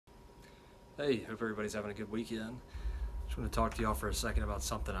Hey, hope everybody's having a good weekend. Just want to talk to y'all for a second about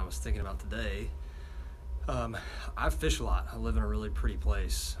something I was thinking about today. I fish a lot. I live in a really pretty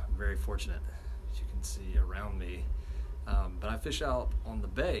place. I'm very fortunate, as you can see around me. But I fish out on the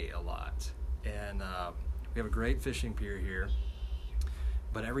bay a lot. And we have a great fishing pier here.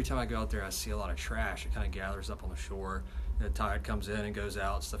 But every time I go out there, I see a lot of trash. It kind of gathers up on the shore. The tide comes in and goes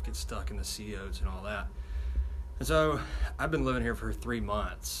out. Stuff gets stuck in the sea oats and all that. And so I've been living here for 3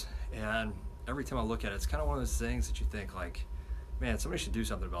 months. And every time I look at it, it's kind of one of those things that you think like, man, somebody should do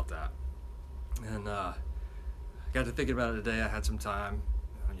something about that. And I got to thinking about it today. I had some time.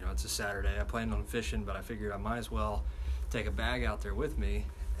 You know, it's a Saturday. I planned on fishing, but I figured I might as well take a bag out there with me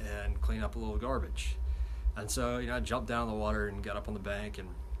and clean up a little garbage. And so, I jumped down in the water and got up on the bank and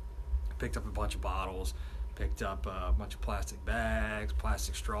picked up a bunch of bottles, picked up a bunch of plastic bags,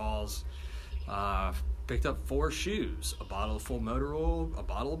 plastic straws, picked up 4 shoes, a bottle of full motor oil, a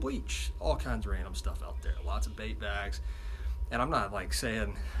bottle of bleach, all kinds of random stuff out there, lots of bait bags. And I'm not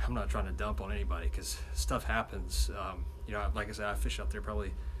I'm not trying to dump on anybody because stuff happens. Like I said, I fish out there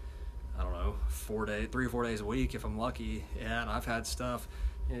probably, 3 or 4 days a week if I'm lucky. And I've had stuff,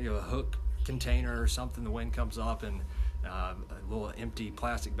 a hook container or something, the wind comes up and a little empty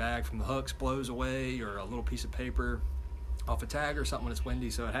plastic bag from the hooks blows away, or a little piece of paper off a tag or something when it's windy,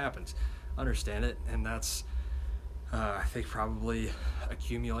 so it happens. Understand it, and that's I think probably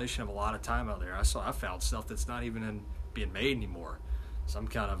accumulation of a lot of time out there. I found stuff that's not even being made anymore, some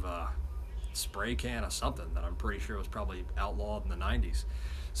kind of spray can of something that I'm pretty sure was probably outlawed in the 90s.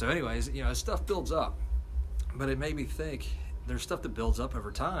 So anyways, stuff builds up, but it made me think there's stuff that builds up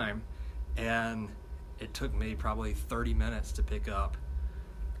over time. And it took me probably 30 minutes to pick up,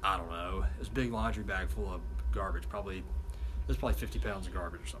 this big laundry bag full of garbage. There's probably 50 pounds of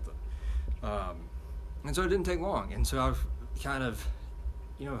garbage or something. And so it didn't take long. And so I've kind of,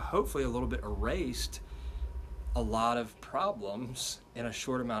 hopefully a little bit erased a lot of problems in a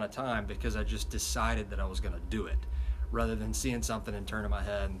short amount of time because I just decided that I was going to do it, rather than seeing something and turning my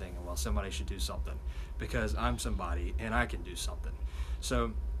head and thinking, well, somebody should do something because I'm somebody and I can do something.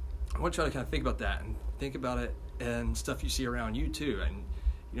 So I want you to kind of think about that and think about it and stuff you see around you too. And,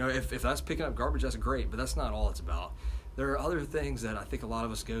 if that's picking up garbage, that's great, but that's not all it's about. There are other things that I think a lot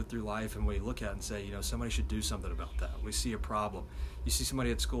of us go through life and we look at and say, somebody should do something about that. We see a problem. You see somebody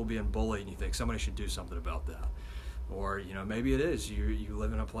at school being bullied and you think somebody should do something about that. Or, maybe it is. You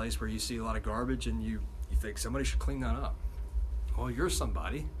live in a place where you see a lot of garbage and you think somebody should clean that up. Well, you're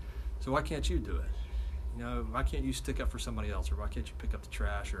somebody, so why can't you do it? Why can't you stick up for somebody else, or why can't you pick up the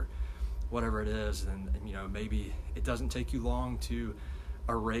trash, or whatever it is? And maybe it doesn't take you long to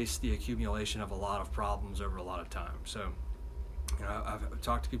erase the accumulation of a lot of problems over a lot of time. So, I've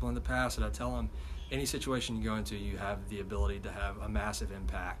talked to people in the past and I tell them, any situation you go into, you have the ability to have a massive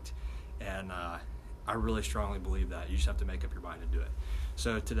impact. And I really strongly believe that. You just have to make up your mind to do it.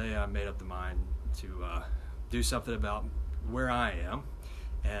 So today I made up the mind to do something about where I am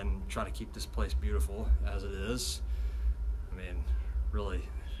and try to keep this place beautiful as it is. I mean, really,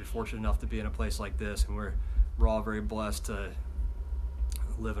 if you're fortunate enough to be in a place like this, and we're all very blessed to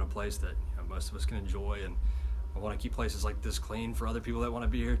live in a place that most of us can enjoy, and I want to keep places like this clean for other people that want to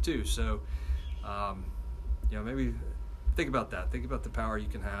be here too. So, maybe think about that. Think about the power you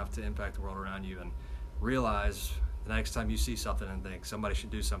can have to impact the world around you, and realize the next time you see something and think somebody should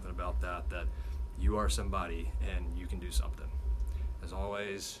do something about that you are somebody and you can do something. As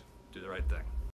always, do the right thing.